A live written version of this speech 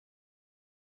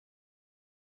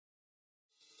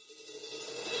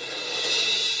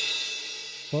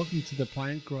Welcome to the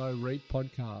Plant Grow Reap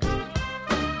podcast.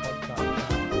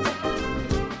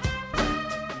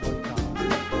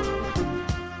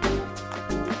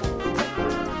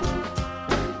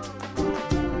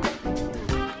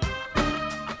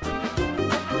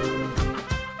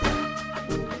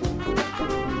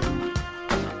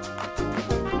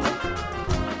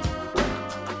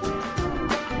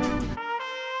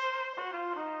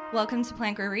 Welcome to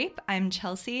Plant Grow Reap. I'm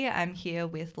Chelsea. I'm here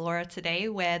with Laura today.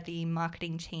 We're the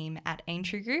marketing team at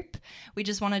Aintree Group. We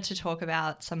just wanted to talk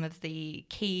about some of the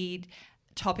key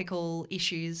topical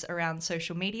issues around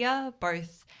social media,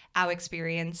 both our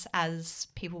experience as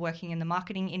people working in the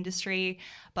marketing industry,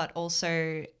 but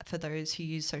also for those who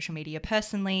use social media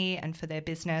personally and for their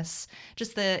business,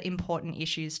 just the important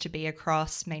issues to be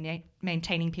across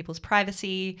maintaining people's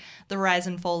privacy, the rise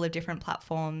and fall of different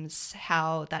platforms,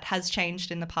 how that has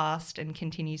changed in the past and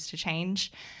continues to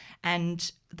change.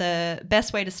 And the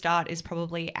best way to start is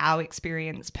probably our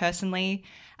experience personally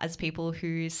as people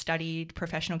who studied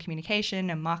professional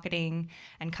communication and marketing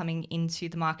and coming into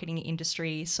the marketing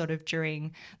industry sort of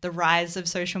during the rise of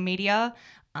social media.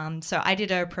 So I did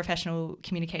a professional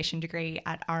communication degree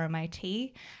at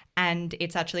RMIT, and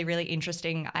it's actually really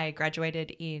interesting. I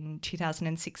graduated in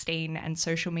 2016 and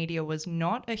social media was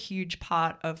not a huge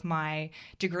part of my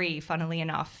degree, funnily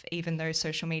enough, even though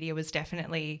social media was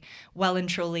definitely well and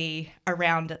truly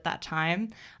around at that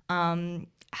time.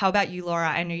 How about you, Laura?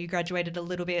 I know you graduated a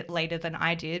little bit later than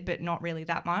I did, but not really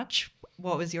that much.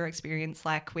 What was your experience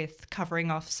like with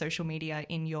covering off social media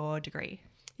in your degree?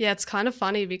 Yeah, it's kind of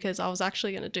funny because I was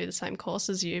actually going to do the same course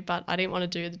as you, but I didn't want to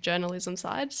do the journalism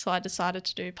side. So I decided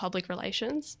to do public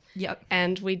relations. Yep.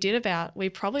 And we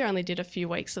probably only did a few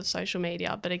weeks of social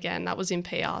media, but again, that was in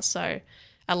PR. So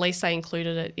at least they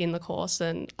included it in the course,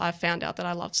 and I found out that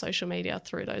I love social media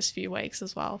through those few weeks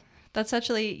as well. That's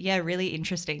actually, really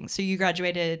interesting. So you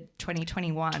graduated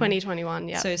 2021. 2021,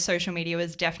 yeah. So social media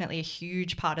was definitely a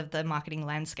huge part of the marketing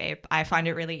landscape. I find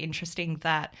it really interesting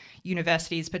that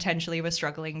universities potentially were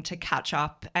struggling to catch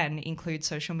up and include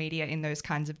social media in those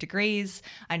kinds of degrees.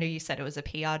 I know you said it was a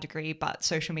PR degree, but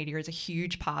social media is a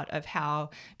huge part of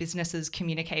how businesses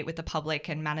communicate with the public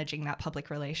and managing that public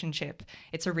relationship.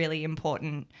 It's a really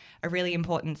important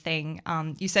thing.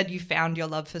 You said you found your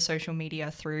love for social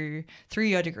media through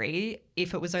your degree.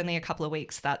 If it was only a couple of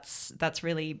weeks, that's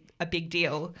really a big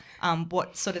deal.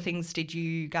 What sort of things did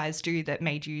you guys do that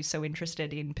made you so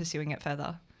interested in pursuing it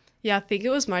further? Yeah, I think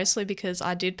it was mostly because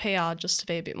I did PR just to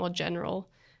be a bit more general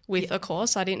with a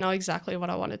course. I didn't know exactly what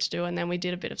I wanted to do, and then we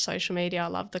did a bit of social media. I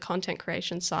loved the content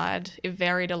creation side. It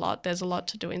varied a lot. There's a lot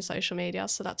to do in social media,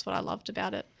 so that's what I loved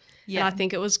about it. Yeah. And I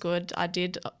think it was good. I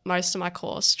did most of my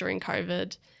course during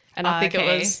COVID. And I think it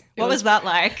was... What was that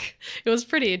like? It was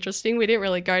pretty interesting. We didn't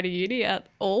really go to uni at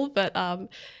all, but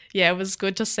it was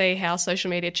good to see how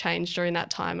social media changed during that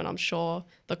time, and I'm sure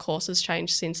the course has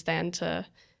changed since then to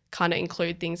kind of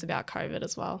include things about COVID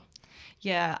as well.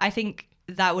 Yeah, I think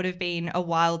that would have been a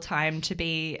wild time to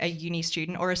be a uni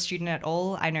student or a student at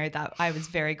all. I know that I was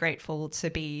very grateful to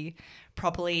be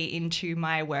properly into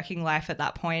my working life at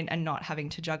that point and not having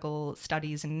to juggle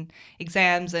studies and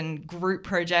exams and group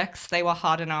projects. They were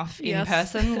hard enough in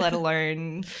person, let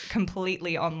alone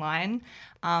completely online.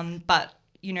 But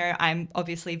I'm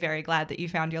obviously very glad that you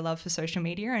found your love for social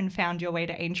media and found your way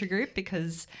to Aintree Group,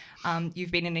 because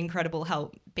you've been an incredible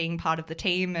help being part of the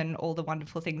team and all the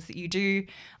wonderful things that you do.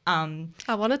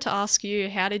 I wanted to ask you,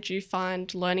 how did you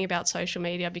find learning about social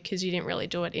media, because you didn't really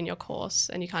do it in your course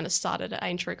and you kind of started at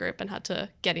Aintree Group and had to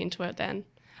get into it then?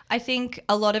 I think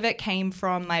a lot of it came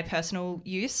from my personal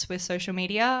use with social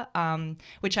media,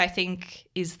 which I think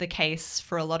is the case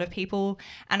for a lot of people.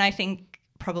 And I think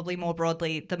probably more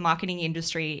broadly, the marketing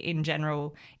industry in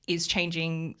general is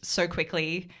changing so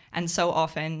quickly and so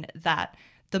often that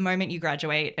the moment you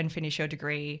graduate and finish your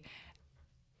degree,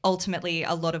 ultimately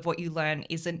a lot of what you learn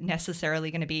isn't necessarily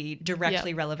going to be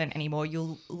directly relevant anymore.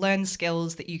 You'll learn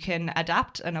skills that you can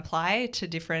adapt and apply to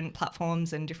different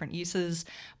platforms and different uses,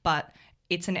 but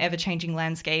it's an ever-changing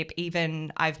landscape.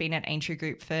 Even I've been at Aintree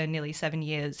Group for nearly 7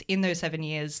 years. In those 7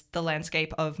 years, the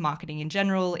landscape of marketing in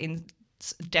general,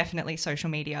 definitely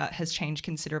social media has changed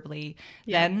considerably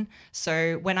then.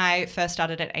 So when I first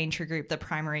started at Aintree Group, the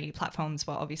primary platforms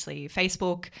were obviously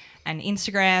Facebook and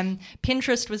Instagram.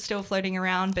 Pinterest was still floating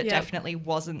around, but definitely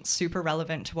wasn't super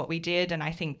relevant to what we did. And I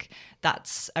think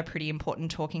that's a pretty important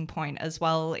talking point as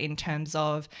well in terms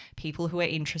of people who are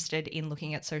interested in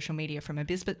looking at social media from a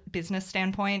business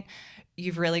standpoint.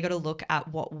 You've really got to look at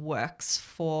what works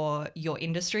for your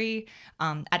industry.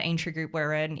 At Aintree Group,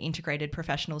 we're an integrated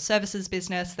professional services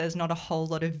business. There's not a whole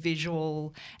lot of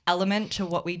visual element to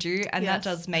what we do, and that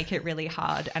does make it really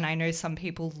hard. And I know some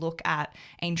people look at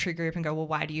Aintree Group and go, well,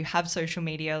 why do you have social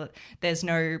media? There's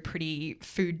no pretty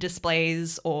food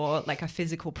displays or like a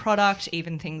physical product.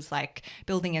 Even things like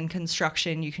building and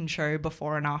construction, you can show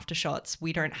before and after shots.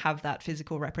 We don't have that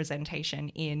physical representation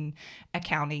in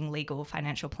accounting, legal,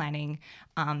 financial planning.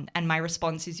 And my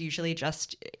response is usually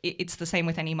just, it's the same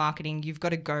with any marketing. You've got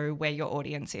to go where your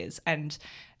audience is. And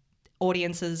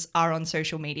audiences are on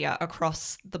social media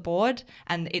across the board,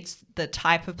 and it's the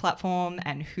type of platform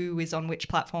and who is on which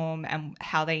platform and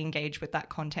how they engage with that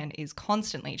content is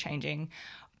constantly changing.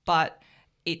 But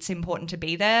it's important to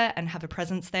be there and have a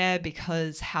presence there,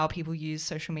 because how people use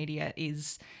social media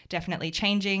is definitely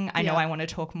changing. I know I want to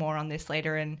talk more on this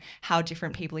later and how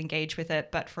different people engage with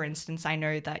it. But for instance, I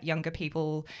know that younger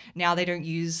people now, they don't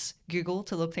use Google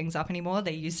to look things up anymore.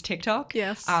 They use TikTok.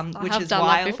 Yes, which I have is done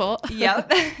wild. that before. Yeah,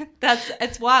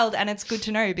 it's wild, and it's good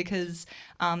to know, because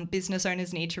business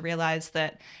owners need to realize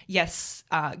that yes,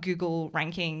 Google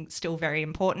ranking still very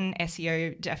important,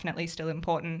 SEO definitely still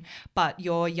important, but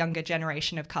your younger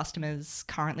generation of customers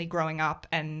currently growing up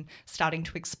and starting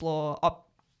to explore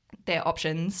their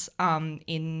options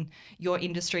in your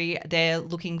industry, they're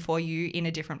looking for you in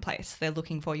a different place. They're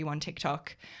looking for you on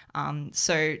TikTok.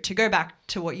 So to go back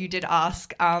to what you did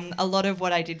ask, a lot of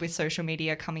what I did with social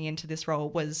media coming into this role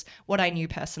was what I knew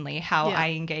personally, how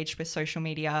I engaged with social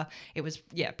media. It was,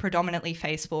 predominantly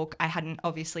Facebook. I hadn't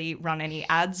obviously run any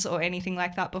ads or anything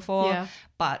like that before,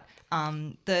 but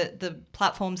the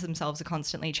platforms themselves are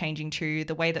constantly changing too.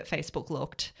 The way that Facebook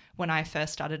looked when I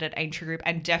first started at Aintree Group,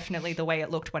 and definitely the way it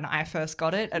looked when I first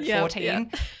got it at 14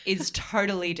 is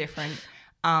totally different.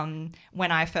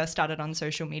 When I first started on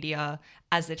social media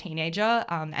as a teenager,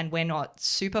 and we're not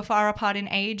super far apart in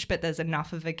age, but there's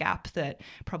enough of a gap that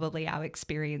probably our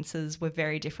experiences were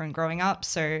very different growing up.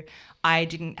 So I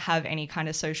didn't have any kind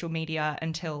of social media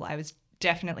until I was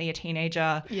definitely a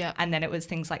teenager. And then it was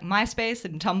things like MySpace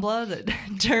and Tumblr that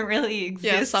don't really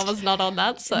exist. Yes, I was not on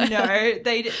that. So no,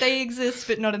 they exist,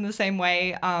 but not in the same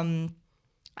way.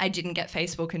 I didn't get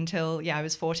Facebook until I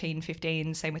was 14,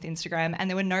 15, same with Instagram, and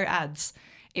there were no ads.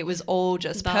 It was all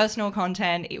just personal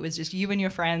content. It was just you and your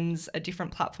friends, a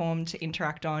different platform to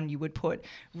interact on. You would put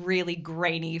really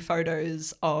grainy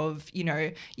photos of,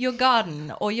 your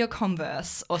garden or your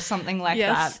Converse or something like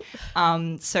that.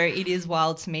 So it is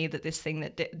wild to me that this thing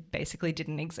that basically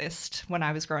didn't exist when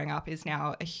I was growing up is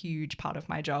now a huge part of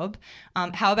my job.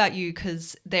 How about you?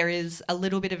 Because there is a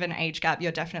little bit of an age gap.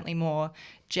 You're definitely more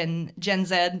Gen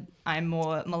Z. I'm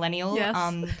more millennial.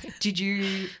 Did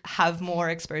you have more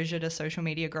exposure to social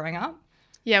media growing up?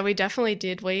 Yeah, we definitely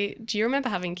did. Do you remember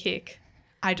having Kik?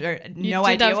 I don't, no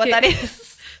idea what that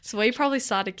is. So we probably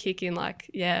started Kik in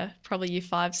probably year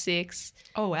 5, 6.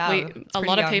 Oh, wow. A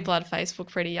lot of people had Facebook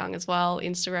pretty young as well,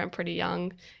 Instagram pretty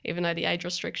young, even though the age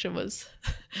restriction was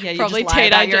probably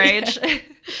teenager your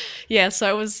age.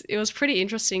 So it was pretty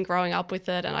interesting growing up with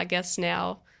it, and I guess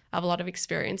now I have a lot of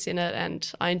experience in it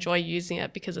and I enjoy using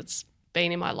it because it's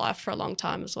been in my life for a long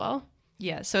time as well.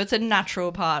 Yeah, so it's a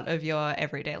natural part of your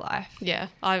everyday life. Yeah,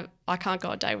 I can't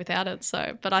go a day without it.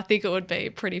 But I think it would be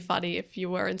pretty funny if you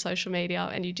were in social media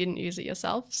and you didn't use it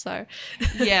yourself. So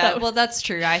yeah, well, that's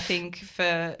true. I think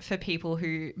for people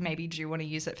who maybe do want to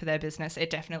use it for their business,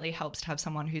 it definitely helps to have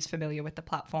someone who's familiar with the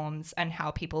platforms and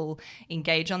how people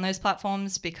engage on those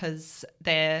platforms, because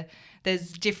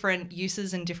there's different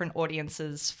uses and different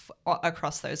audiences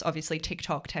across those. Obviously,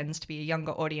 TikTok tends to be a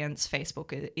younger audience.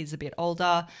 Facebook is a bit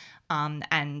older.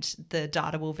 And the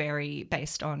data will vary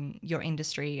based on your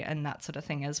industry and that sort of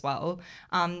thing as well.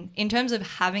 In terms of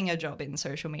having a job in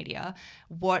social media,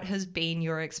 what has been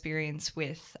your experience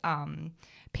with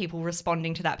people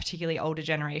responding to that, particularly older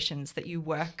generations, that you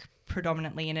work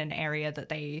predominantly in an area that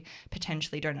they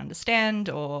potentially don't understand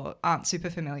or aren't super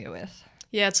familiar with?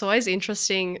 Yeah, it's always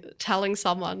interesting telling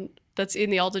someone that's in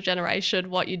the older generation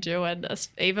what you do, and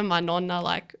even my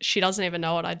nonna, she doesn't even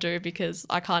know what I do because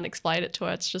I can't explain it to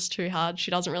her. It's just too hard.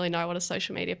 She doesn't really know what a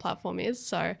social media platform is,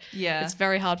 so it's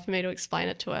very hard for me to explain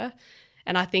it to her.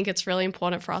 And I think it's really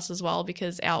important for us as well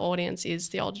because our audience is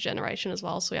the older generation as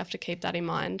well, so we have to keep that in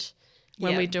mind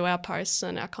when we do our posts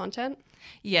and our content.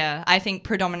 Yeah, I think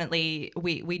predominantly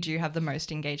we do have the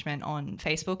most engagement on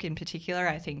Facebook in particular.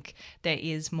 I think there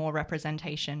is more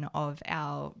representation of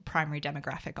our primary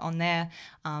demographic on there.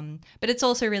 But it's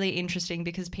also really interesting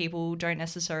because people don't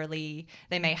necessarily,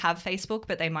 they may have Facebook,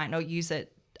 but they might not use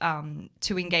it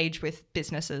to engage with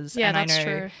businesses. Yeah, and that's I know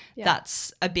true.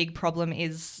 That's a big problem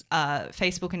is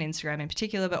Facebook and Instagram in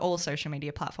particular, but all social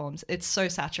media platforms. It's so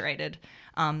saturated.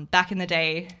 Back in the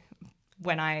day,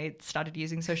 when I started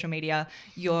using social media,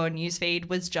 your newsfeed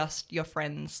was just your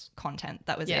friends' content.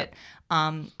 That was it.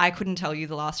 I couldn't tell you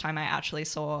the last time I actually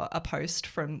saw a post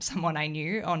from someone I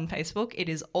knew on Facebook. It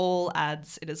is all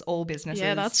ads. It is all businesses.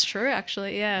 Yeah, that's true,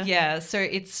 actually. Yeah. Yeah. So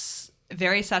it's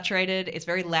very saturated. It's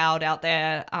very loud out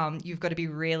there. You've got to be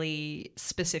really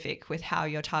specific with how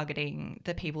you're targeting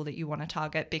the people that you want to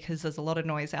target, because there's a lot of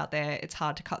noise out there. It's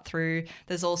hard to cut through.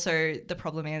 There's also the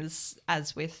problem is,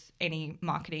 as with any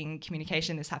marketing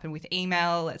communication, this happened with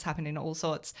email. It's happened in all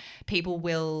sorts. People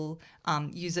will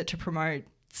use it to promote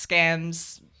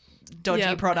scams,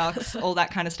 dodgy products, all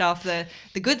that kind of stuff.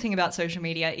 The good thing about social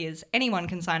media is anyone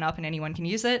can sign up and anyone can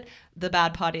use it. The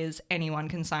bad part is anyone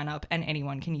can sign up and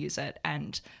anyone can use it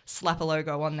and slap a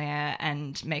logo on there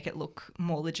and make it look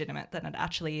more legitimate than it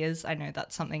actually is. I know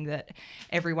that's something that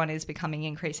everyone is becoming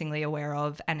increasingly aware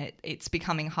of, and it's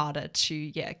becoming harder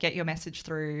to get your message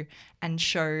through and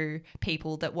show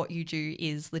people that what you do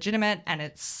is legitimate and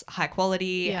it's high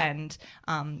quality, and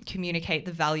communicate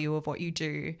the value of what you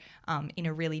do in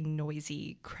a really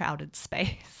noisy, crowded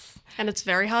space. And it's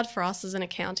very hard for us as an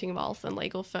accounting, wealth and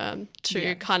legal firm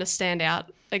to kind of stand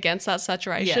out against that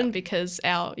saturation because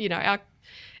our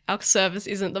service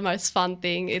isn't the most fun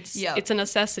thing. It's a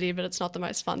necessity, but it's not the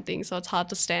most fun thing. So it's hard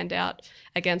to stand out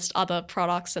against other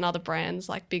products and other brands,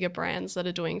 like bigger brands that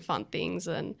are doing fun things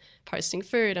and posting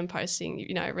food and posting,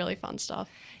 really fun stuff.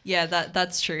 Yeah,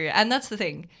 that's true. And that's the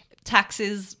thing. Tax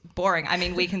is boring. I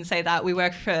mean, we can say that. We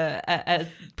work for a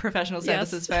professional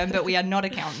services firm, but we are not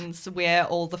accountants. We're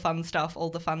all the fun stuff,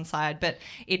 all the fun side. But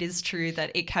it is true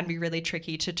that it can be really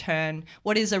tricky to turn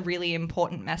what is a really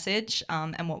important message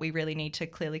and what we really need to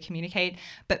clearly communicate,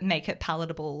 but make it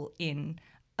palatable in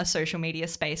a social media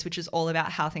space, which is all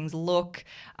about how things look.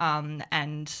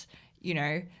 And,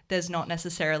 there's not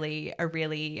necessarily a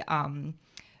really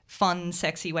fun,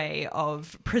 sexy way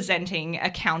of presenting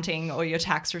accounting or your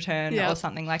tax return or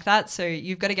something like that. So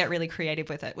you've got to get really creative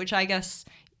with it, which I guess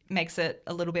makes it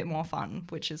a little bit more fun,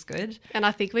 which is good. And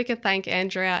I think we can thank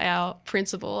Andrea, our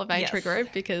principal of Aintree Group,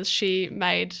 because she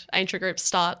made Aintree Group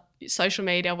start social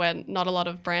media when not a lot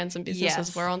of brands and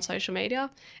businesses were on social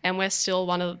media, and we're still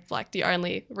one of the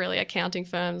only really accounting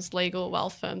firms, legal,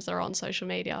 wealth firms that are on social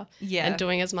media and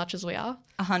doing as much as we are.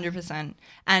 100%.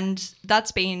 And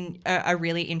that's been a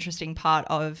really interesting part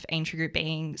of Aintree Group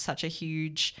being such a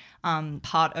huge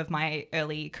part of my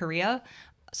early career.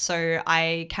 So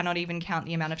I cannot even count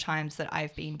the amount of times that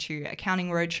I've been to accounting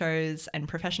roadshows and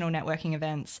professional networking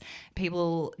events.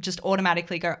 People just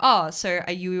automatically go, oh, so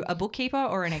are you a bookkeeper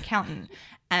or an accountant?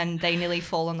 And they nearly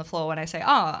fall on the floor when I say,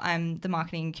 oh, I'm the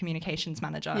marketing communications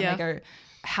manager. And they go,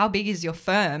 how big is your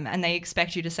firm? And they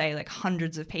expect you to say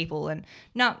hundreds of people. And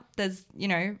no, there's,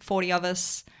 40 of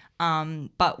us.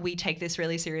 But we take this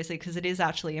really seriously because it is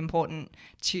actually important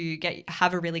to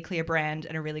have a really clear brand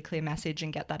and a really clear message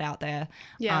and get that out there.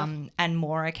 Yeah. And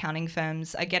more accounting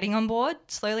firms are getting on board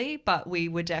slowly, but we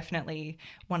were definitely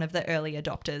one of the early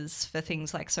adopters for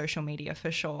things like social media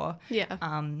for sure. Yeah.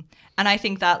 And I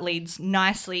think that leads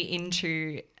nicely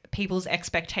into people's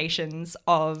expectations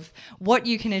of what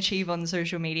you can achieve on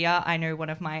social media. I know one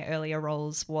of my earlier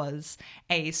roles was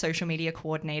a social media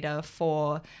coordinator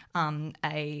for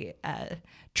a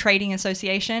trading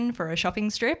association for a shopping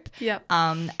strip. Yep.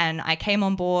 And I came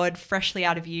on board freshly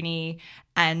out of uni,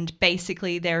 and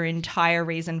basically their entire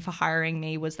reason for hiring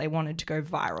me was they wanted to go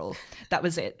viral. That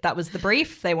was it. That was the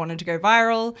brief. They wanted to go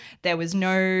viral. There was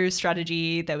no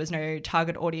strategy. There was no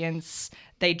target audience.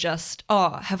 They just,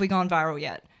 have we gone viral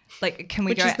yet? Can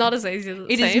we go? Which is not as easy as it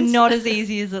seems. It is not as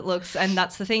easy as it looks. And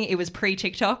that's the thing. It was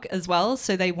pre-TikTok as well.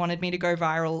 So they wanted me to go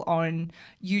viral on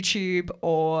YouTube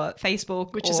or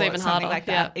Facebook. Which is even harder. Like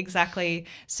that. Yeah. Exactly.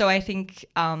 So I think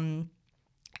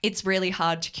it's really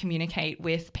hard to communicate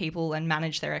with people and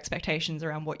manage their expectations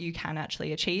around what you can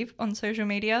actually achieve on social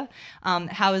media.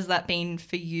 How has that been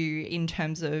for you in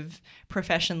terms of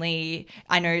professionally?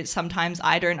 I know sometimes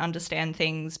I don't understand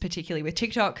things, particularly with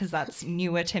TikTok, because that's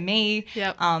newer to me.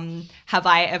 Yep. Have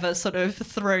I ever sort of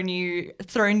thrown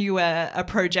you a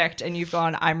project and you've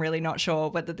gone, I'm really not sure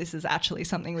whether this is actually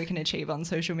something we can achieve on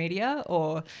social media,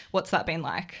 or what's that been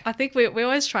like? I think we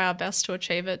always try our best to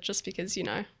achieve it, just because,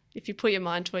 if you put your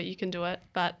mind to it, you can do it.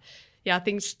 But yeah, I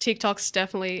think TikTok's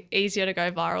definitely easier to go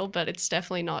viral, but it's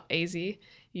definitely not easy.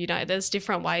 There's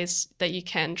different ways that you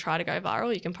can try to go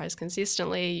viral. You can post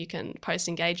consistently, you can post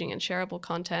engaging and shareable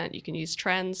content, you can use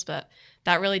trends, but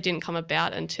that really didn't come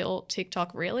about until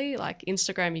TikTok, really. Like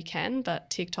Instagram you can, but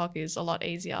TikTok is a lot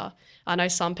easier. I know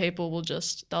some people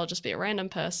they'll just be a random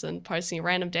person posting a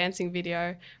random dancing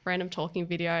video, random talking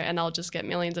video, and they'll just get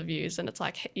millions of views. And it's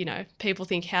like, you know, people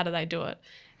think, how do they do it?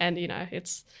 And, you know, it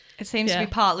seems to be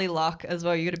partly luck as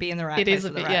well. You got to be in the right place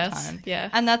at the right time. Yeah.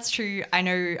 And that's true. I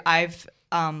know I've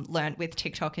learned with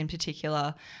TikTok in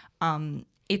particular,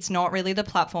 it's not really the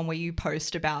platform where you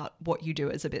post about what you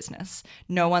do as a business.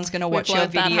 No one's going to watch your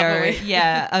video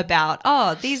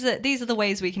about, these are the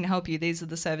ways we can help you. These are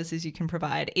the services you can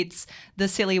provide. It's the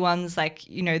silly ones like,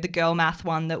 you know, the girl math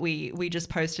one that we just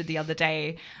posted the other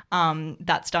day.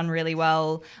 That's done really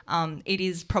well. It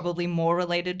is probably more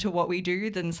related to what we do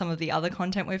than some of the other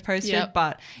content we've posted,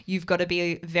 but you've got to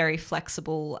be very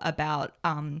flexible about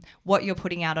what you're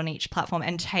putting out on each platform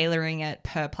and tailoring it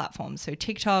per platform. So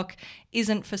TikTok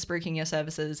isn't for spruiking your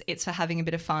services. It's for having a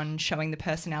bit of fun, showing the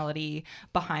personality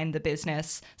behind the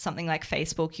business. Something like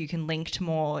Facebook, you can link to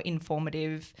more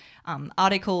informative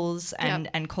articles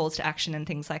and calls to action and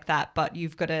things like that. But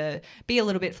you've got to be a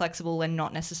little bit flexible and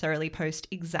not necessarily post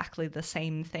exactly the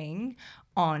same thing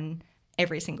on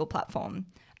every single platform.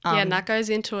 And that goes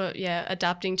into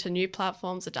adapting to new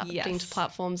platforms, adapting to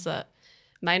platforms that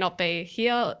may not be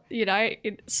here, you know,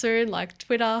 soon, like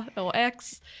Twitter or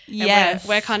X. Yes. And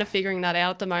we're kind of figuring that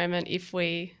out at the moment, if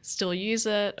we still use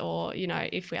it or, you know,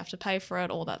 if we have to pay for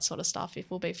it, all that sort of stuff, if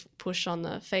we'll be pushed on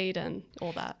the feed and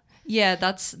all that. Yeah,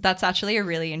 that's actually a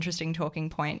really interesting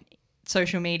talking point.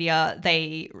 Social media,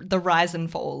 the rise and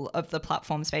fall of the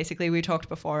platforms, basically. We talked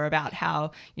before about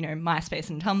how, you know, MySpace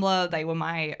and Tumblr, they were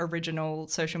my original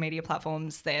social media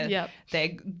platforms. They're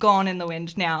gone in the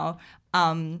wind now.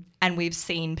 And we've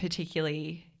seen,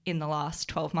 particularly in the last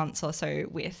 12 months or so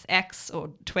with X or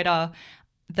Twitter,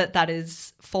 that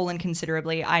is fallen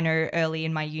considerably. I know early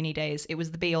in my uni days, it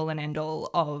was the be all and end all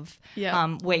of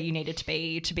where you needed to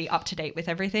be up to date with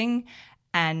everything.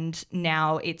 And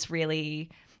now it's really,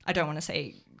 I don't want to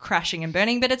say crashing and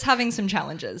burning, but it's having some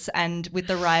challenges. And with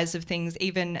the rise of things,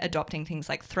 even adopting things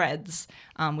like Threads,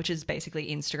 which is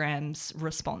basically Instagram's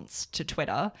response to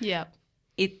Twitter. Yeah.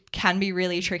 It can be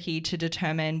really tricky to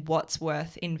determine what's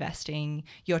worth investing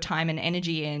your time and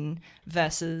energy in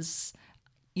versus,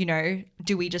 you know,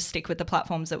 do we just stick with the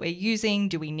platforms that we're using?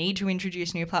 Do we need to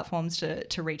introduce new platforms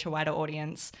to reach a wider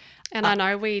audience? And I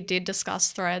know we did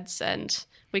discuss Threads, and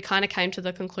we kind of came to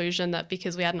the conclusion that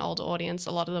because we had an older audience,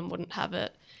 a lot of them wouldn't have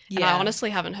it. Yeah. And I honestly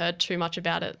haven't heard too much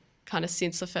about it kind of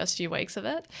since the first few weeks of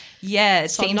it. Yeah, it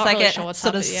seems like it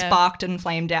sort of sparked and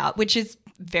flamed out, which is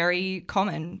very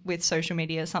common with social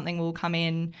media. Something will come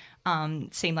in,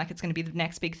 seem like it's going to be the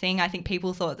next big thing. I think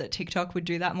people thought that TikTok would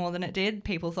do that more than it did.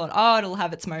 People thought, it'll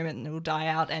have its moment and it'll die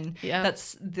out. And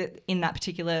that's in that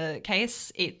particular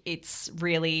case, it's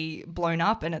really blown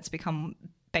up and it's become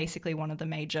basically one of the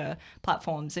major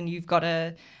platforms. And you've got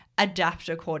to adapt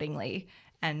accordingly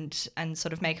and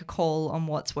sort of make a call on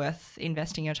what's worth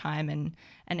investing your time and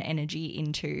energy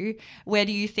into. Where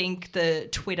do you think the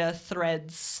Twitter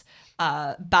Threads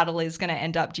battle is going to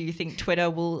end up? Do you think Twitter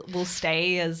will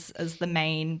stay as the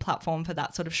main platform for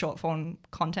that sort of short form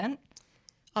content?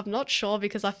 I'm not sure,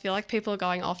 because I feel like people are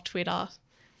going off Twitter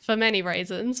for many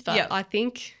reasons, but I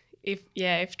think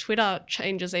if Twitter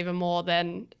changes even more,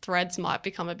 then Threads might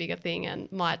become a bigger thing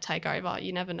and might take over.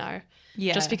 You never know.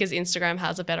 Yeah. Just because Instagram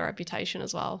has a better reputation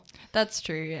as well. That's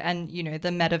true. And, you know, the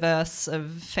metaverse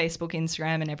of Facebook,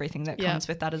 Instagram and everything that comes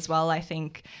with that as well. I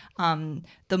think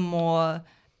the more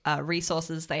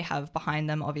resources they have behind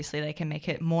them, obviously they can make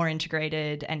it more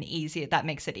integrated and easier. That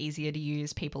makes it easier to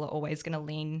use. People are always going to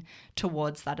lean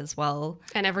towards that as well.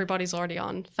 And everybody's already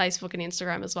on Facebook and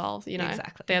Instagram as well. You know,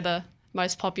 exactly. They're the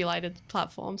most populated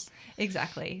platforms.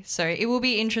 Exactly. So it will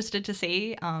be interesting to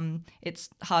see. It's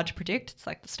hard to predict. It's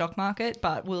like the stock market,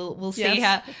 but we'll see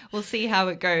how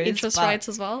it goes. Interest rates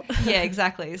as well. Yeah,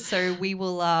 exactly. So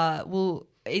we'll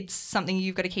it's something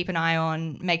you've got to keep an eye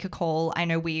on, make a call. I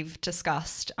know we've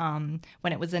discussed when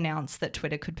it was announced that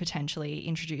Twitter could potentially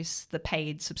introduce the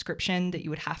paid subscription that you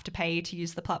would have to pay to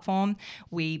use the platform.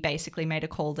 We basically made a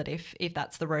call that if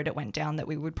that's the road it went down, that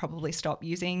we would probably stop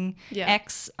using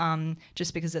X,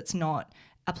 just because it's not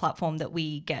a platform that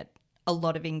we get a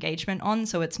lot of engagement on,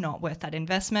 so it's not worth that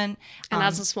investment. And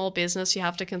as a small business, you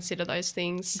have to consider those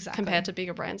things compared to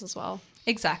bigger brands as well.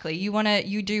 Exactly.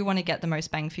 You do want to get the most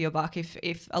bang for your buck.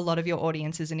 If a lot of your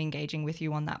audience isn't engaging with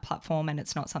you on that platform and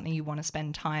it's not something you want to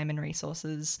spend time and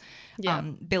resources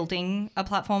building a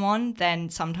platform on,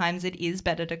 then sometimes it is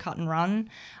better to cut and run.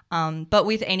 But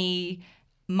with any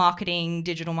marketing,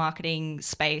 digital marketing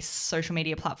space, social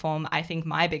media platform, I think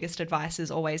my biggest advice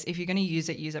is always, if you're going to use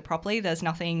it properly. There's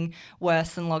nothing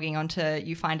worse than logging onto,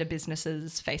 you find a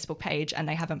business's Facebook page and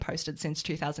they haven't posted since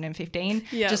 2015.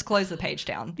 Yep. Just close the page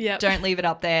down. Yep. Don't leave it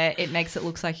up there. It makes it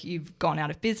look like you've gone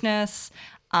out of business.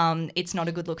 It's not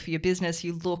a good look for your business.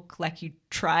 You look like you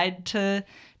tried to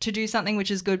do something,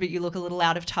 which is good, but you look a little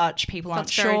out of touch. People aren't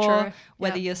sure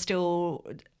whether you're still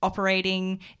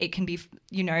operating. It can be,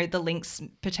 the links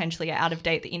potentially are out of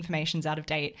date. The information's out of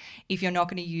date. If you're not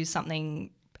going to use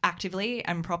something actively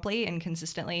and properly and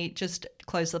consistently, just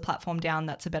close the platform down.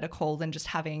 That's a better call than just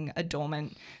having a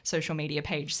dormant social media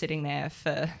page sitting there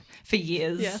for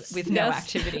years with no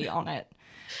activity on it.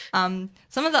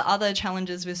 Some of the other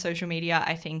challenges with social media,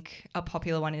 I think a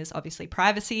popular one is obviously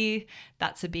privacy.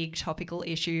 That's a big topical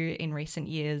issue in recent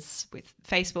years with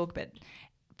Facebook, but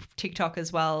TikTok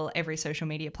as well, every social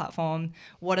media platform.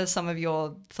 What are some of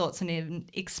your thoughts and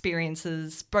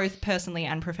experiences, both personally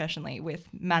and professionally, with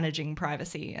managing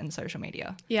privacy and social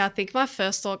media? Yeah, I think my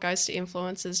first thought goes to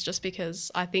influencers, just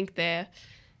because I think they're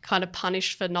kind of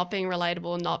punished for not being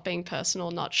relatable, not being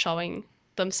personal, not showing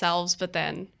themselves, but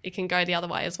then it can go the other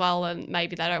way as well, and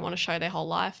maybe they don't want to show their whole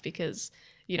life because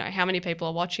how many people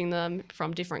are watching them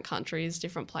from different countries,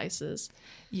 different places.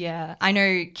 Yeah, I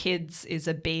know kids is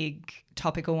a big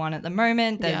topical one at the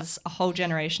moment. There's a whole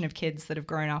generation of kids that have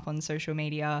grown up on social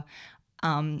media.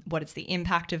 What is the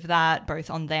impact of that, both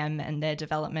on them and their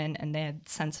development and their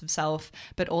sense of self,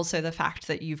 but also the fact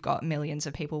that you've got millions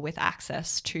of people with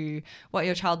access to what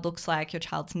your child looks like, your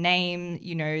child's name,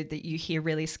 that you hear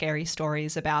really scary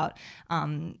stories about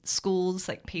schools,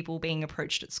 like people being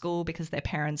approached at school because their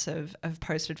parents have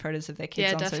posted photos of their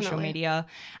kids on social media.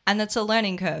 And that's a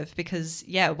learning curve because,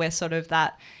 we're sort of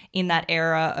in that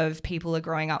era of people are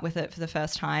growing up with it for the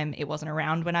first time. It wasn't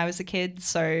around when I was a kid.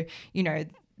 So,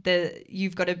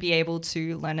 you've got to be able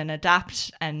to learn and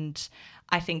adapt, and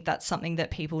I think that's something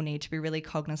that people need to be really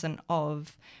cognizant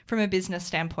of from a business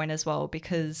standpoint as well,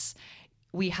 because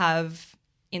we have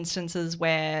instances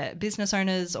where business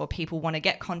owners or people want to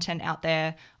get content out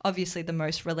there. Obviously, the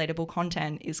most relatable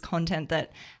content is content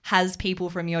that has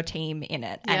people from your team in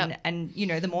it. Yep. And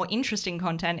the more interesting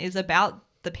content is about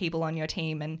the people on your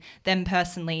team and them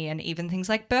personally, and even things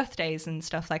like birthdays and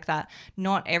stuff like that.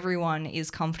 Not everyone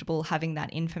is comfortable having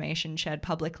that information shared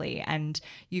publicly, and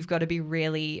you've got to be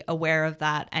really aware of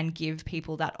that and give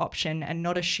people that option and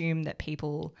not assume that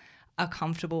people are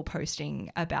comfortable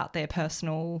posting about their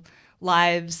personal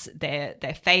lives, their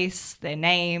face, their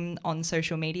name on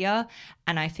social media.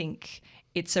 And I think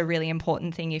it's a really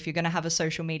important thing, if you're going to have a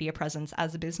social media presence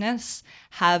as a business,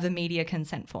 have a media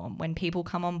consent form. When people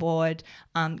come on board,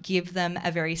 give them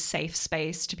a very safe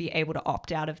space to be able to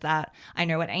opt out of that. I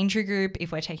know at Aintree Group,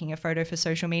 if we're taking a photo for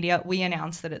social media, we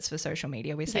announce that it's for social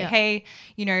media. We say, hey,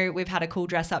 we've had a cool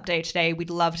dress up day today. We'd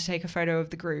love to take a photo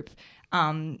of the group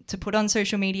to put on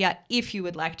social media. If you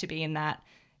would like to be in that,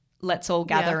 let's all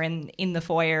gather in the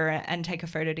foyer and take a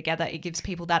photo together. It gives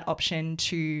people that option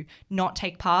to not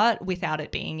take part without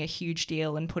it being a huge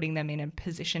deal and putting them in a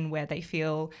position where they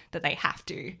feel that they have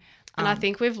to. And I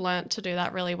think we've learnt to do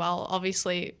that really well.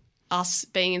 Obviously, us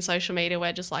being in social media,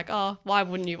 we're just like, oh, why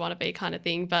wouldn't you want to be kind of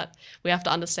thing? But we have to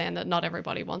understand that not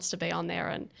everybody wants to be on there.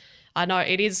 And I know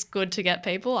it is good to get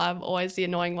people. I'm always the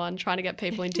annoying one trying to get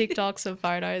people in TikToks and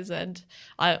photos. And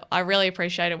I really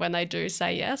appreciate it when they do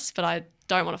say yes, but I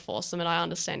don't want to force them, and I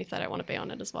understand if they don't want to be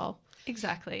on it as well.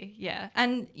 Exactly, yeah.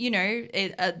 And,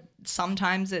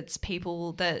 sometimes it's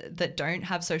people that don't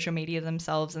have social media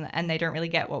themselves and they don't really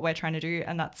get what we're trying to do,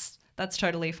 and that's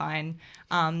totally fine.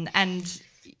 And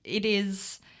it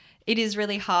is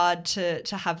really hard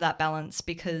to have that balance,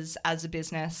 because as a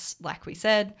business, like we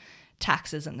said,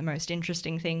 tax isn't the most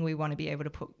interesting thing. We want to be able to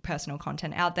put personal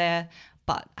content out there,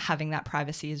 but having that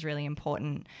privacy is really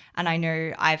important. And I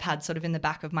know I've had sort of in the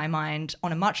back of my mind,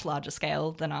 on a much larger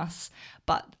scale than us,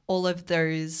 but all of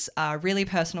those really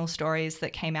personal stories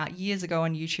that came out years ago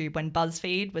on YouTube when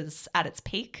BuzzFeed was at its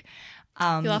peak.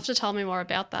 You'll have to tell me more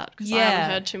about that, because I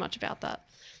haven't heard too much about that.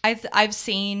 I've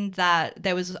seen that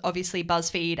there was obviously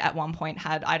BuzzFeed at one point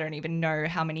had, I don't even know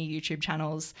how many YouTube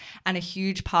channels, and a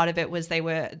huge part of it was they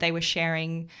were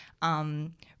sharing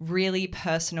really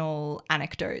personal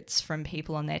anecdotes from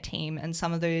people on their team, and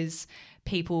some of those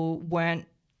people weren't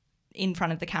in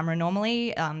front of the camera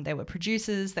normally. There were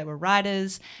producers, there were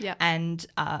writers, and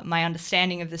my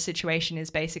understanding of the situation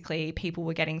is basically people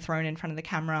were getting thrown in front of the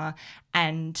camera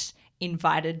and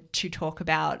invited to talk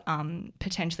about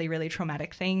potentially really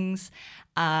traumatic things,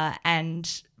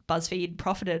 and BuzzFeed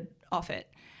profited off it.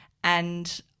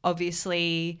 And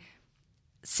obviously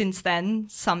since then,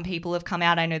 some people have come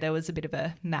out. I know there was a bit of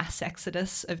a mass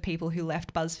exodus of people who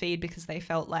left BuzzFeed because they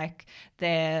felt like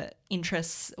their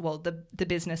interests, well, the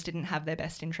business didn't have their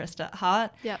best interest at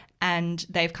heart. Yep. And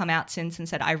they've come out since and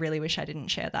said, I really wish I didn't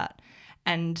share that.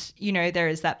 And, you know, there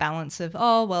is that balance of,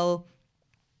 oh, well,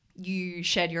 you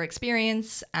shared your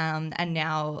experience, and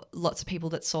now lots of people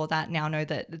that saw that now know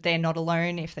that they're not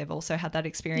alone if they've also had that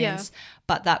experience.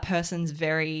 But that person's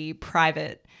very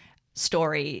private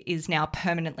story is now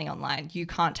permanently online. You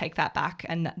can't take that back,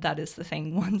 and that is the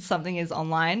thing. Once something is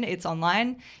online, it's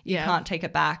online. You can't take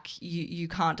it back. You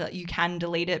can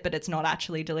delete it, but it's not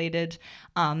actually deleted.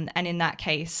 And in that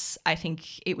case, I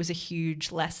think it was a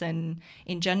huge lesson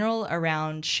in general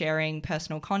around sharing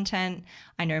personal content.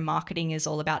 I know marketing is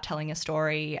all about telling a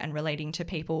story and relating to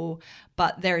people,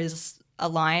 but there is a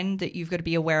line that you've got to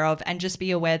be aware of, and just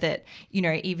be aware that, you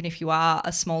know, even if you are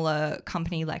a smaller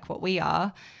company like what we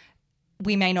are,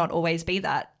 we may not always be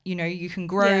that. You know, you can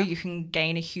grow, you can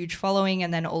gain a huge following,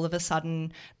 and then all of a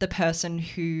sudden the person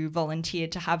who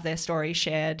volunteered to have their story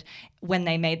shared, when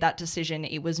they made that decision,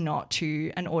 it was not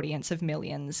to an audience of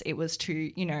millions. It was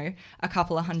to, you know, a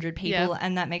couple of hundred people,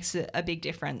 and that makes a big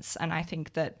difference. And I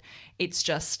think that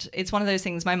it's one of those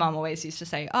things. My mum always used to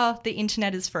say, oh, the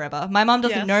internet is forever. My mum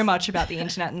doesn't know much about the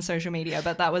internet and social media,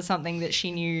 but that was something that she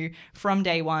knew from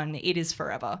day one. It is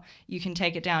forever. You can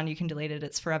take it down, you can delete it.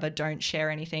 It's forever. Don't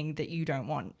share anything that you don't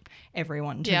want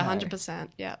everyone to know. 100%.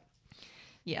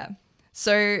 Yeah.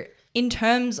 So in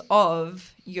terms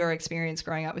of your experience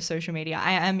growing up with social media,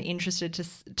 I am interested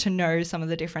to know some of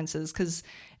the differences, because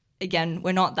again,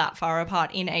 we're not that far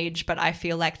apart in age, but I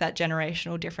feel like that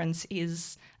generational difference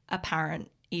is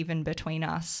apparent even between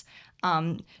us.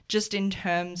 Just in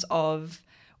terms of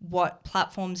what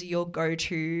platforms you'll go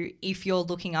to if you're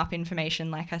looking up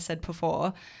information, like I said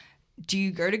before, do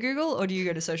you go to Google or do you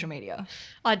go to social media?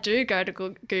 I do go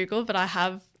to Google, but I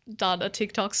have done a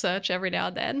TikTok search every now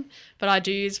and then. But I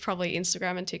do use probably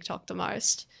Instagram and TikTok the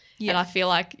most. Yeah. And I feel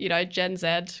like, you know, Gen Z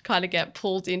kind of get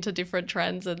pulled into different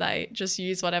trends and they just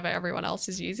use whatever everyone else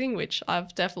is using, which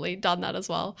I've definitely done that as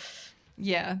well.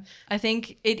 Yeah. I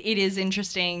think it is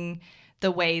interesting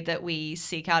the way that we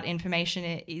seek out information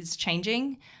is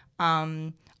changing.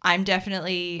 I'm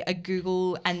definitely a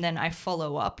Google, and then I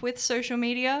follow up with social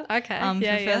media for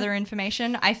further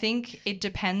information. I think it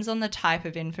depends on the type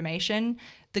of information.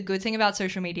 The good thing about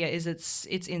social media is it's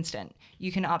instant.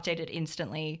 You can update it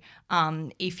instantly.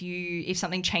 If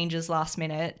something changes last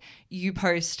minute, you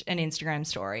post an Instagram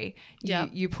story.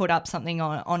 You put up something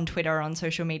on Twitter, on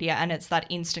social media, and it's that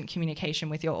instant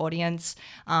communication with your audience.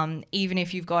 Even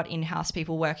if you've got in-house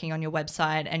people working on your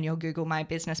website and your Google My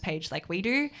Business page like we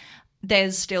do,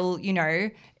 there's still, you know,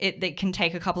 it can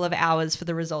take a couple of hours for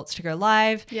the results to go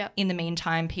live. Yep. In the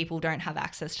meantime, people don't have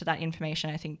access to that information.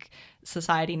 I think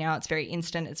society now, it's very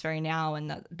instant, it's very now,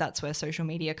 and that's where social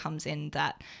media comes in,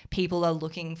 that people are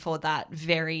looking for that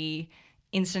very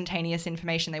instantaneous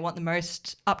information. They want the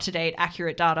most up-to-date,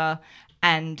 accurate data,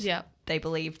 and they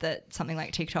believe that something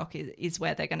like TikTok is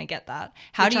where they're going to get that.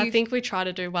 I think we try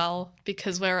to do well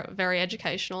because we're very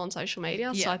educational on social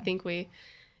media. So I think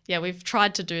we've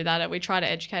tried to do that, and we try to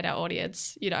educate our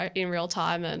audience, you know, in real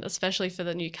time, and especially for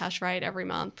the new cash rate every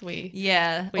month.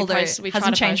 Although it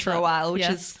hasn't changed for a while, which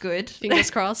is good.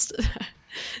 Fingers crossed.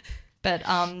 But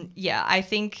I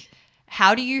think,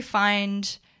 how do you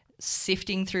find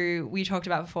sifting through, we talked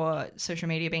about before, social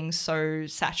media being so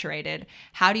saturated.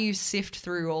 How do you sift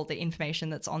through all the information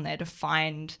that's on there to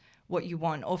find what you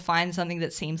want, or find something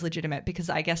that seems legitimate? Because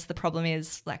I guess the problem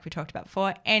is, like we talked about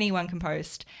before, anyone can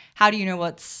post. How do you know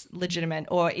what's legitimate?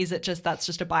 Or is it just that's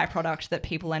just a byproduct that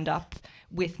people end up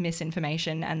with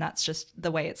misinformation, and that's just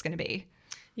the way it's going to be?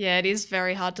 Yeah, it is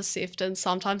very hard to sift, and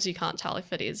sometimes you can't tell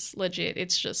if it is legit.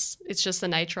 It's just the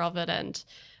nature of it, and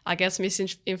I guess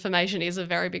misinformation is a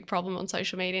very big problem on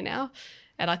social media now,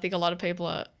 and I think a lot of people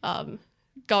are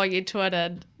going into it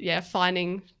and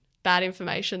finding bad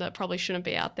information that probably shouldn't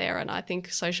be out there. And I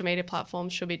think social media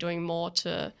platforms should be doing more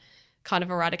to kind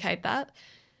of eradicate that.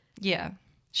 Yeah,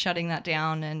 shutting that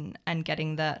down and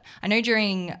getting that. I know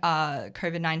during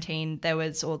COVID-19 there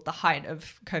was, or the height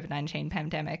of COVID-19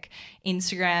 pandemic,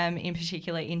 Instagram in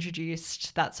particular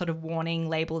introduced that sort of warning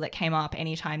label that came up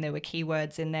anytime there were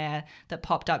keywords in there that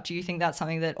popped up. Do you think that's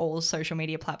something that all social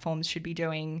media platforms should be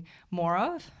doing more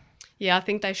of? Yeah, I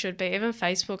think they should be. Even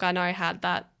Facebook, I know, had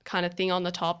that kind of thing on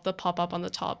the top, the pop-up on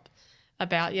the top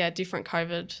about, different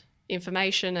COVID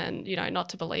information and, you know, not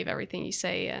to believe everything you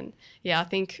see. And yeah, I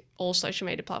think all social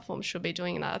media platforms should be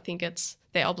doing that. I think it's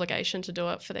their obligation to do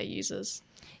it for their users.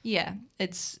 Yeah,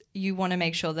 you want to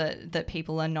make sure that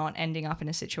people are not ending up in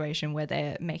a situation where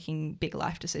they're making big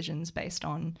life decisions based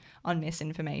on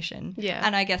misinformation. Yeah.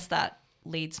 And I guess that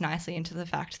leads nicely into the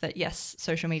fact that, yes,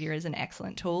 social media is an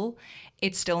excellent tool.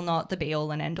 It's still not the be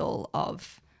all and end all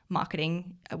of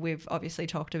marketing. We've obviously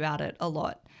talked about it a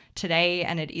lot today,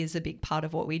 and it is a big part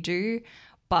of what we do,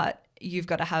 but you've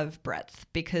got to have breadth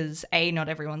because A, not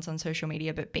everyone's on social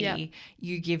media, but B,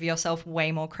 you give yourself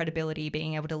way more credibility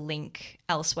being able to link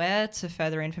elsewhere to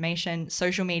further information.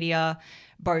 Social media,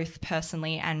 both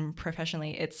personally and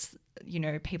professionally, it's, you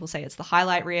know, people say it's the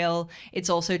highlight reel. It's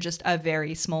also just a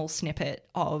very small snippet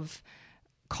of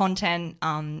content.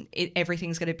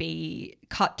 Everything's going to be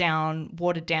cut down,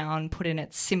 watered down, put in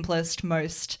its simplest,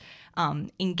 most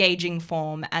engaging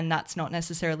form, and that's not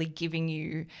necessarily giving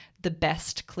you the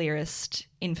best, clearest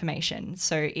information.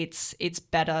 So it's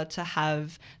better to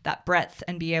have that breadth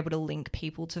and be able to link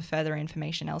people to further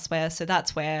information elsewhere. So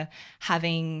that's where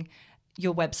having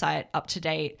your website up to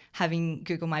date, having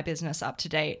Google My Business up to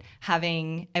date,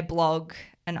 having a blog,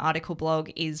 an article blog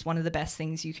is one of the best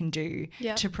things you can do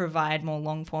to provide more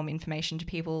long form information to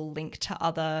people, link to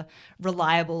other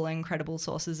reliable and credible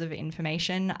sources of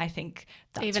information. I think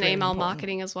that's even really email important.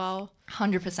 marketing as well.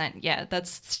 100%. Yeah, that's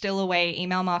still a way.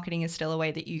 Email marketing is still a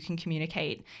way that you can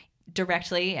communicate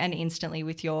directly and instantly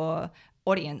with your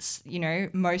audience. You know,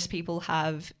 most people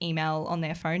have email on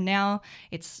their phone now.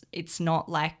 It's not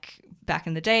like back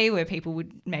in the day where people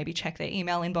would maybe check their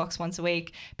email inbox once a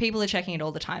week. People are checking it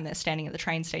all the time. They're standing at the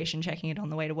train station, checking it on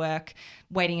the way to work,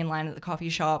 waiting in line at the coffee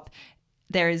shop.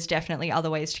 There is definitely other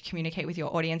ways to communicate with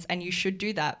your audience, and you should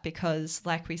do that because,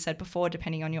 like we said before,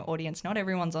 depending on your audience, not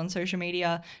everyone's on social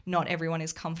media. Not everyone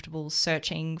is comfortable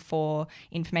searching for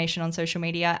information on social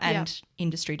media, and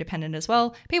industry dependent as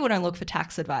well. People don't look for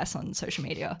tax advice on social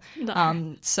media.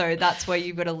 No. So that's where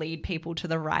you've got to lead people to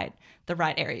the right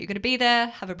area. You've got to be there,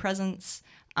 have a presence,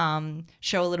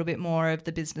 show a little bit more of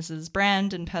the business's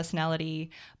brand and personality,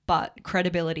 but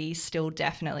credibility still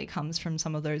definitely comes from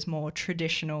some of those more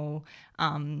traditional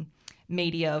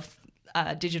media,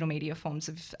 digital media forms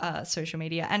of social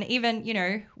media. And even, you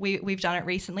know, we've done it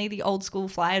recently, the old school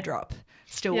flyer drop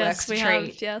still works a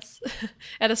treat. Yes.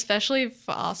 And especially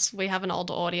for us, we have an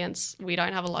older audience. We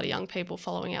don't have a lot of young people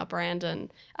following our brand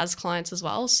and as clients as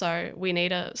well. So we need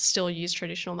to still use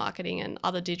traditional marketing and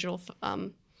other digital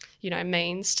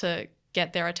means to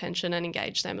get their attention and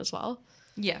engage them as well.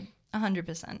 Yeah,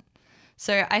 100%.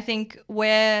 So I think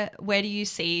where do you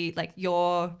see like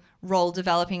your role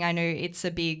developing? I know it's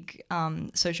a big,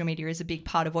 social media is a big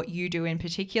part of what you do in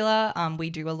particular. We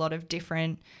do a lot of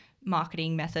different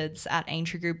marketing methods at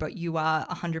Aintree Group, but you are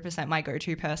 100% my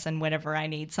go-to person whenever I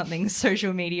need something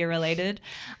social media related.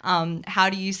 How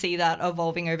do you see that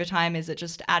evolving over time? Is it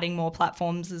just adding more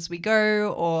platforms as we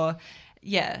go, or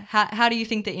how do you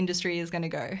think the industry is going to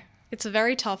go? It's a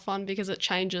very tough one because it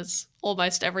changes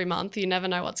almost every month. You never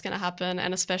know what's going to happen.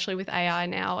 And especially with AI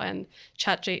now and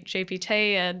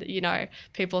ChatGPT and, you know,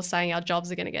 people are saying our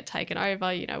jobs are going to get taken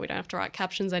over. You know, we don't have to write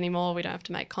captions anymore. We don't have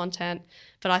to make content.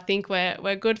 But I think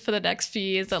we're good for the next few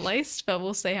years at least, but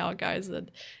we'll see how it goes. And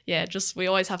we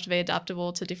always have to be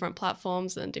adaptable to different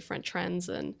platforms and different trends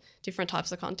and different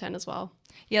types of content as well.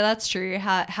 Yeah, that's true.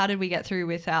 How did we get through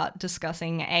without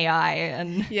discussing AI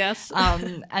and yes,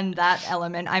 and that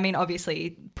element? I mean,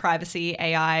 obviously, privacy,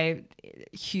 AI,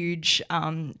 huge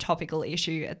topical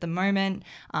issue at the moment.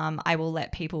 I will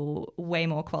let people way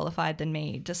more qualified than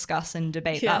me discuss and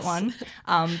debate that one.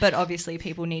 But obviously,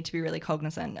 people need to be really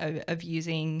cognizant of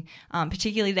using,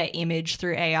 particularly their image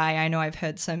through AI. I know I've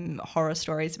heard some horror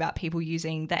stories about people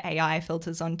using the AI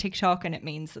filters on TikTok, and it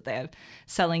means that they're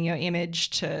selling your image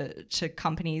to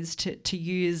companies to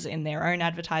use in their own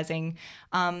advertising.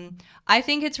 I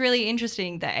think it's really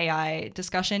interesting, the AI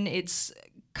discussion. It's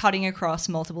cutting across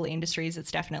multiple industries.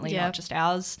 It's definitely not just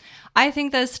ours. I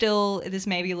think this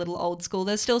may be a little old school.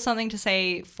 There's still something to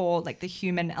say for like the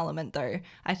human element though.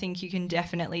 I think you can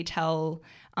definitely tell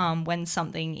when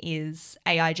something is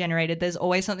AI generated. There's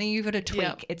always something you've got to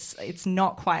tweak. It's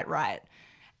not quite right.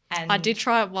 And I did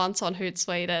try it once on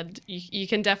Hootsuite, and you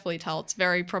can definitely tell it's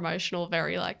very promotional,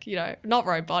 very like, you know, not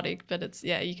robotic, but it's,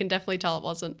 you can definitely tell it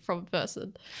wasn't from a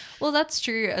person. Well, that's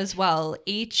true as well.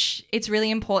 It's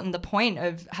really important. The point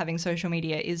of having social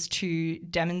media is to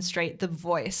demonstrate the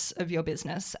voice of your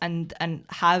business and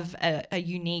have a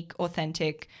unique,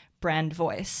 authentic brand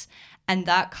voice. And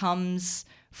that comes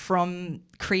from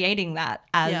creating that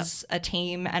as a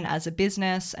team and as a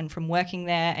business, and from working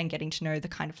there and getting to know the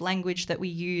kind of language that we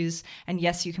use. And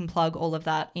yes, you can plug all of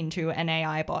that into an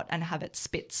AI bot and have it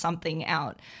spit something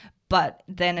out, but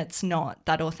then it's not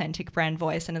that authentic brand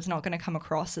voice, and it's not going to come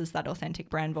across as that authentic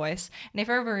brand voice. And if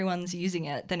everyone's using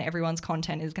it, then everyone's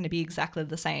content is going to be exactly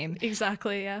the same.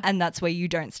 Exactly, yeah. And that's where you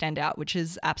don't stand out, which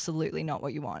is absolutely not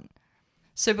what you want.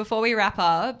 So before we wrap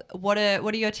up, what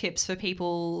are your tips for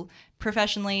people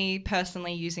professionally,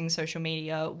 personally using social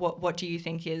media? What do you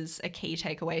think is a key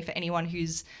takeaway for anyone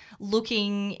who's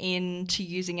looking into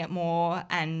using it more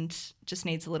and just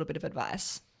needs a little bit of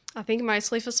advice? I think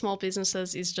mostly for small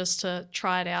businesses is just to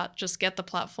try it out, just get the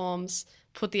platforms,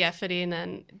 put the effort in,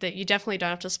 and that you definitely don't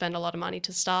have to spend a lot of money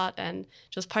to start, and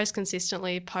just post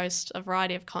consistently, post a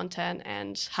variety of content,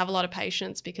 and have a lot of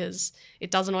patience because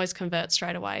it doesn't always convert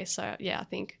straight away. So yeah, I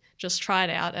think just try it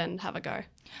out and have a go.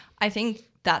 I think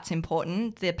that's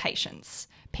important, the patience.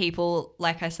 People,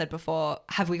 like I said before,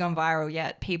 have we gone viral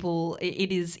yet? People,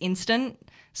 it is instant.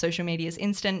 Social media is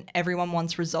instant. Everyone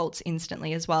wants results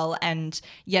instantly as well. And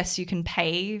yes, you can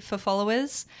pay for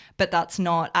followers, but that's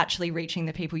not actually reaching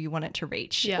the people you want it to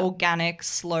reach. Yeah. Organic,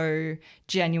 slow,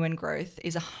 genuine growth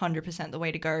is 100% the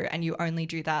way to go. And you only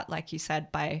do that, like you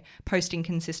said, by posting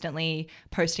consistently,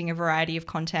 posting a variety of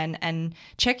content, and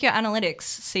check your analytics,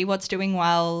 see what's doing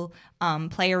well,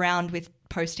 play around with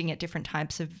posting at different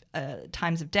times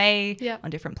of day on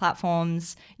different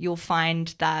platforms. You'll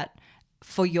find that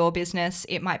for your business,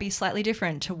 it might be slightly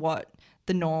different to what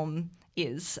the norm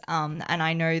is. And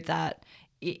I know that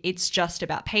it's just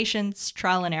about patience,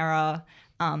 trial and error.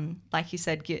 Like you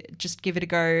said, just give it a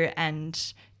go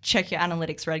and check your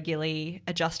analytics regularly,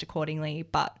 adjust accordingly,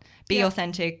 but be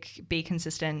authentic, be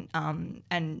consistent,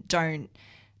 and don't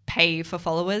pay for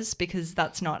followers, because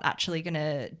that's not actually going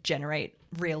to generate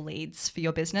real leads for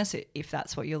your business if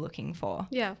that's what you're looking for.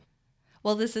 Yeah.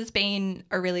 Well, this has been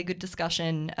a really good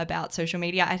discussion about social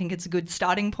media. I think it's a good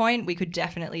starting point. We could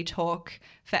definitely talk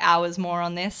for hours more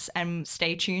on this, and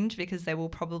stay tuned because there will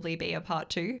probably be a part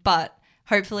 2. But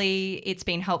hopefully it's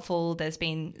been helpful. There's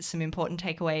been some important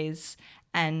takeaways,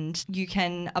 and you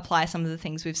can apply some of the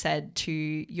things we've said to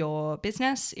your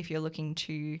business if you're looking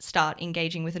to start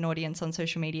engaging with an audience on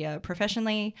social media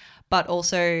professionally. But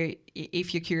also,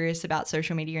 if you're curious about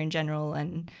social media in general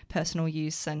and personal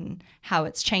use and how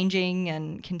it's changing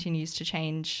and continues to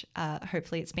change,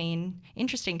 hopefully it's been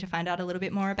interesting to find out a little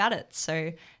bit more about it.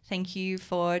 So thank you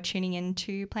for tuning in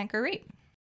to Plant Grow Reap.